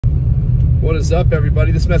What is up,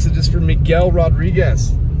 everybody? This message is for Miguel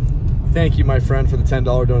Rodriguez. Thank you, my friend, for the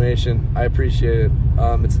 $10 donation. I appreciate it.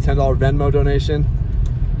 It's a $10 Venmo donation.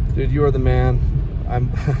 Dude, you are the man.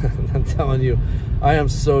 I'm telling you, I am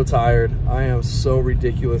so tired. I am so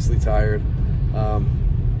ridiculously tired.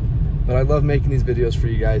 But I love making these videos for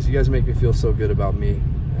you guys. You guys make me feel so good about me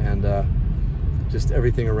and just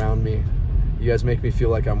everything around me. You guys make me feel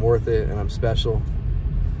like I'm worth it and I'm special.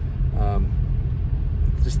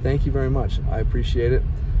 Just thank you very much. I appreciate it.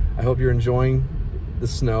 I hope you're enjoying the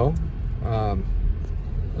snow.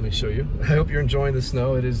 Let me show you. I hope you're enjoying the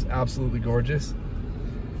snow. It is absolutely gorgeous.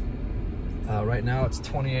 Right now it's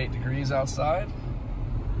 28 degrees outside.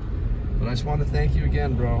 But I just want to thank you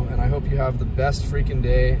again, bro. And I hope you have the best freaking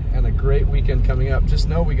day and a great weekend coming up. Just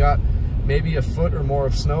know we got maybe a foot or more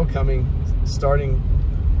of snow coming starting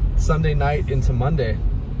Sunday night into Monday.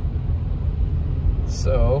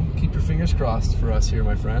 So keep your fingers crossed for us here,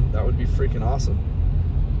 my friend. That would be freaking awesome.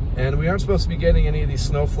 And we aren't supposed to be getting any of these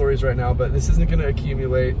snow flurries right now, but this isn't going to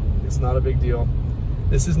accumulate. It's not a big deal.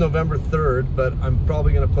 This is November 3rd, but I'm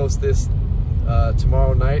probably going to post this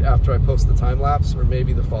tomorrow night after I post the time lapse, or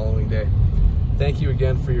maybe the following day. Thank you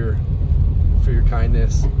again for your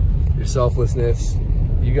kindness, your selflessness.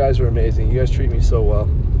 You guys are amazing. You guys treat me so well.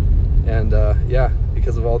 And yeah,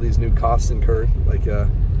 because of all these new costs incurred, like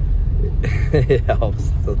it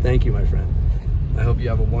helps. So thank you, my friend. I hope you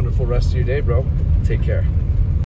have a wonderful rest of your day, bro. Take care.